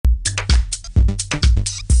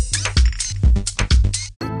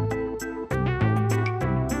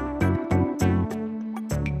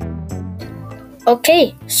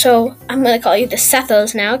Okay, so I'm gonna call you the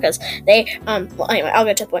Sethos now because well, anyway, I'll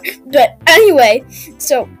get to the point. But anyway,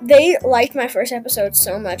 so they liked my first episode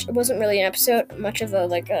so much. It wasn't really an episode, much of a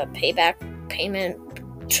payback payment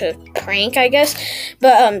to prank, I guess.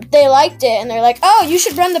 But they liked it and they're like, oh, you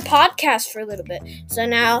should run the podcast for a little bit. So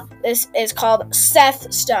now this is called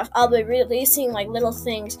Seth Stuff. I'll be releasing little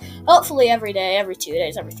things, hopefully every day, every 2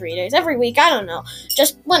 days, every 3 days, every week. I don't know,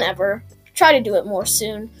 just whenever. Try to do it more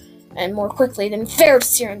soon and more quickly than Ferris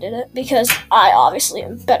Serum did it, because I obviously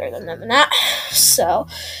am better than them in that. So,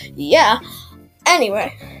 yeah.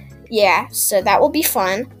 Anyway, yeah, so that will be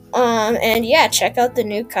fun. And yeah, check out the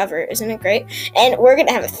new cover. Isn't it great? And we're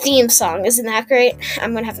gonna have a theme song. Isn't that great?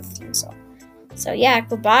 I'm gonna have a theme song. So yeah,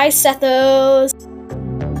 goodbye, Sethos.